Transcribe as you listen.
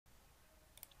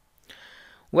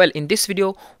Well, in this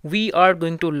video we are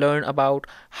going to learn about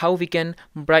how we can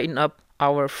brighten up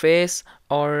our face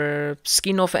or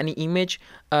skin of any image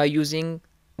using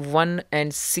one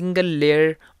and single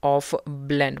layer of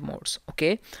blend modes.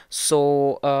 Okay,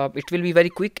 so it will be very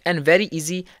quick and very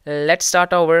easy. Let's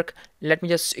start our work. Let me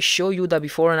just show you the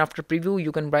before and after preview.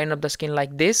 You can brighten up the skin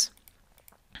like this.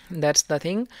 That's the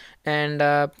thing.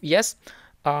 And yes,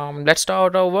 let's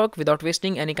start our work without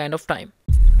wasting any kind of time.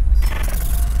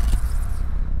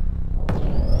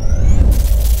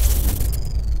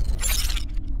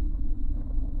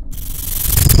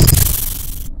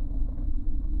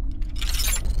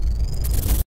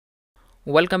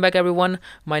 Welcome back everyone,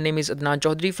 my name is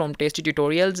Adnan from Tasty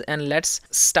Tutorials, and let's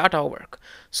start our work.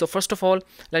 So first of all,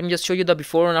 let me just show you the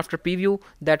before and after preview.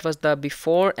 That was the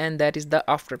before and that is the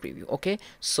after preview. Okay,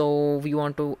 so we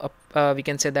want to we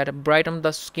can say that brighten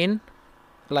the skin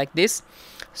like this.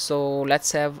 So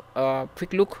let's have a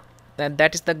quick look.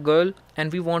 That is the girl,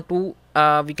 and we want to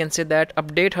we can say that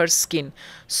update her skin,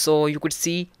 so you could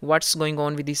see what's going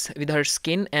on with this with her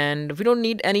skin. And we don't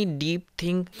need any deep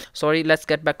thing. Sorry, let's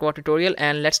get back to our tutorial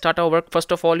and let's start our work.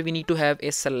 First of all, we need to have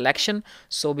a selection.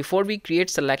 So before we create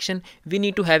selection, we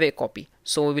need to have a copy.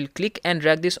 So we will click and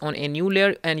drag this on a new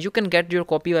layer, and you can get your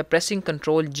copy by pressing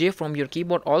Ctrl J from your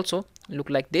keyboard. Also look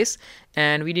like this,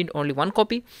 and we need only one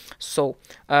copy. So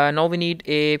now we need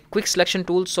a quick selection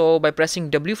tool. So by pressing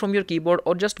W from your keyboard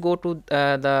or just go to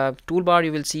the toolbar,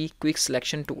 you will see quick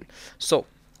selection tool. So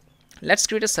let's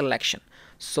create a selection.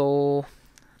 So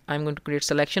I'm going to create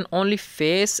selection only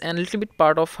face and a little bit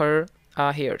part of her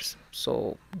hairs.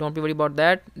 So don't be worried about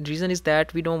that. Reason is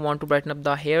that we don't want to brighten up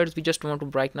the hairs, we just want to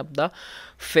brighten up the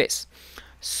face.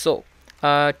 So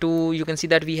you can see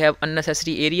that we have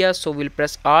unnecessary areas, so we'll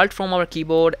press Alt from our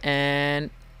keyboard, and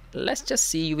let's just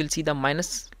see, you will see the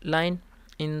minus line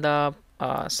in the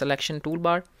selection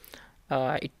toolbar.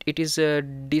 It is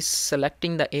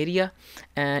deselecting the area,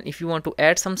 and if you want to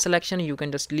add some selection, you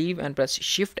can just leave and press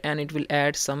shift and it will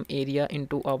add some area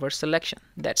into our selection.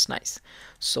 That's nice.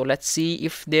 So let's see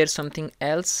if there's something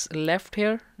else left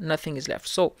here. Nothing is left.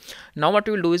 So now what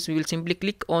we will do is we will simply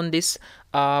click on this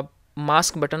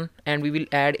mask button and we will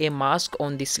add a mask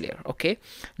on this layer. Okay,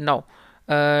 now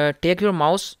take your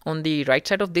mouse on the right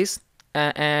side of this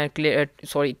and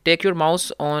take your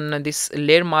mouse on this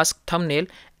layer mask thumbnail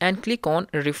and click on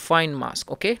refine mask.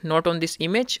 Okay, not on this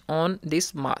image, on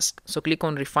this mask. So click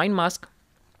on refine mask,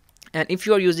 and if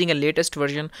you are using a latest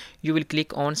version, you will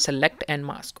click on select and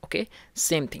mask. Okay,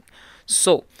 same thing.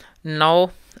 So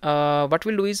now what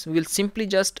we'll do is we'll simply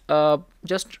just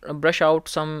brush out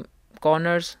some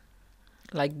corners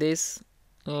like this,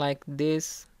 like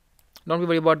this. Don't be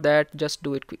worried about that, just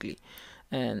do it quickly,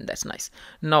 and that's nice.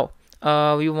 Now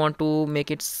we want to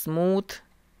make it smooth.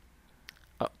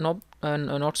 No,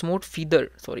 not smooth,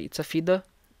 feather. Sorry, it's a feather.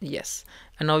 Yes.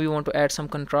 And now we want to add some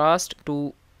contrast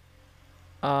to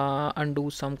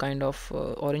undo some kind of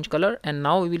orange color, and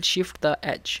now we will shift the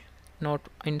edge, not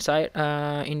inside,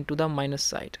 into the minus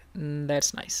side.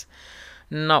 That's nice.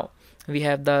 Now we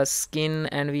have the skin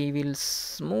and we will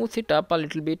smooth it up a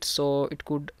little bit so it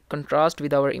could contrast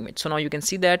with our image. So now you can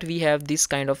see that we have this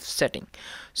kind of setting.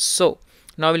 So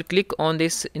now we'll click on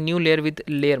this new layer with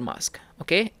layer mask.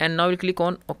 Okay, and now we'll click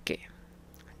on OK,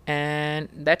 and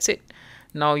that's it.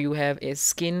 Now you have a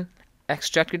skin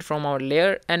extracted from our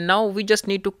layer, and now we just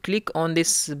need to click on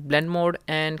this blend mode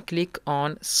and click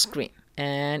on screen,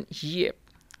 and yep,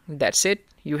 that's it.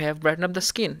 You have brightened up the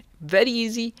skin. Very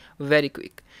easy, very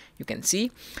quick. You can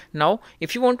see now,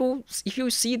 if you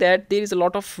see that there is a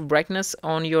lot of brightness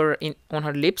on on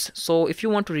her lips, so if you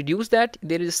want to reduce that,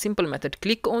 there is a simple method.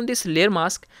 Click on this layer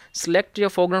mask, select your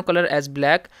foreground color as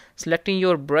black, selecting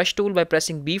your brush tool by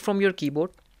pressing B from your keyboard,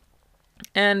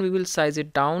 and we will size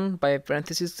it down by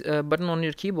parenthesis button on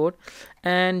your keyboard,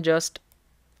 and just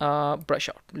brush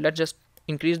out. Let's just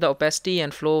increase the opacity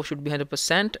and flow should be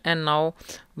 100%, and now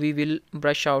we will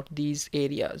brush out these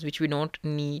areas which we don't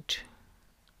need.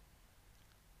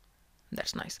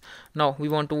 That's nice. Now we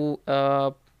want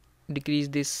to decrease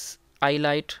this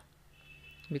highlight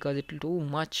because it will too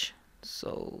much.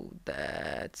 So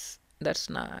that's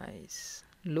nice,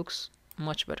 looks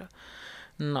much better.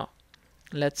 Now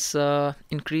let's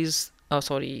increase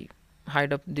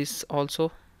hide up this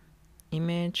also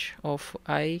image of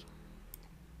eye.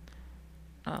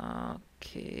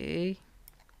 Okay,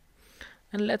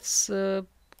 and let's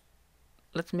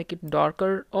make it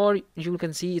darker, or you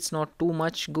can see it's not too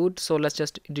much good, so let's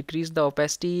just decrease the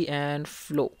opacity and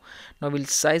flow. Now we'll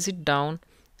size it down,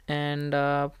 and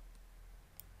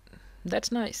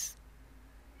that's nice.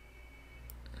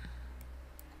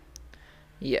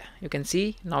 Yeah, you can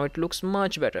see now it looks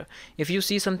much better. If you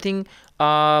see something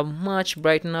much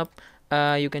brighten up,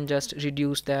 you can just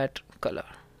reduce that color.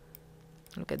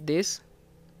 Look at this,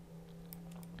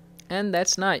 and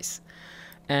that's nice.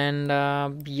 And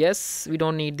yes, we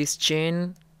don't need this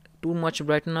chain too much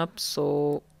brighten up,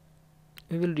 so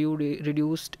we will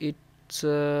reduce its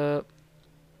okay,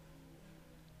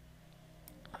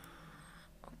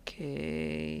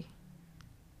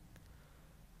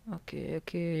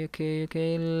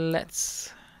 okay,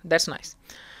 let's, that's nice.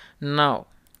 Now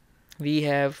we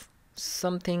have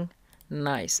something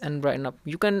nice and brighten up.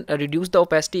 You can reduce the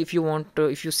opacity if you want to,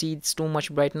 if you see it's too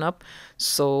much brighten up.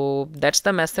 So that's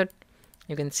the method,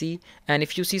 you can see. And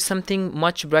if you see something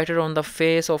much brighter on the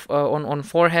face of on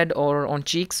forehead or on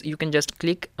cheeks, you can just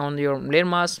click on your layer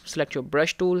mask, select your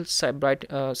brush tool,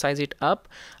 size it up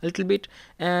a little bit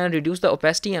and reduce the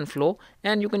opacity and flow,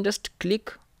 and you can just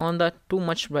click on the too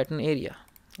much brighten area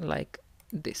like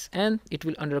this, and it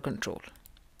will under control.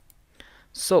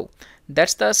 So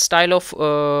that's the style of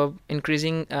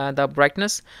increasing the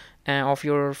brightness of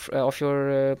your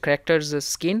character's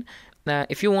skin.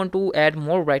 If you want to add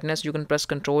more brightness, you can press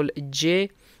Ctrl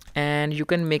J, and you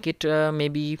can make it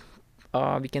maybe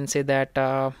we can say that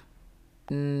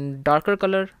darker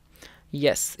color.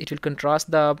 Yes, it will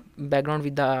contrast the background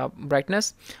with the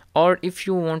brightness. Or if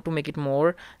you want to make it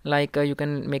more, like you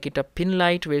can make it a pin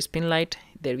light. Where's pin light?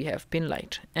 There we have pin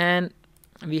light, and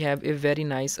we have a very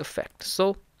nice effect.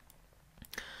 So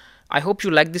I hope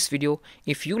you like this video.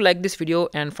 If you like this video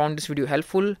and found this video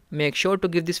helpful, make sure to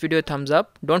give this video a thumbs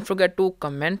up. Don't forget to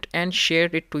comment and share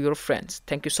it to your friends.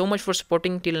 Thank you so much for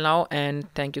supporting till now, and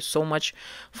thank you so much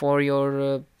for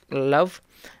your love,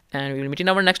 and we will meet in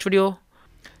our next video.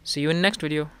 See you in next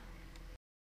video.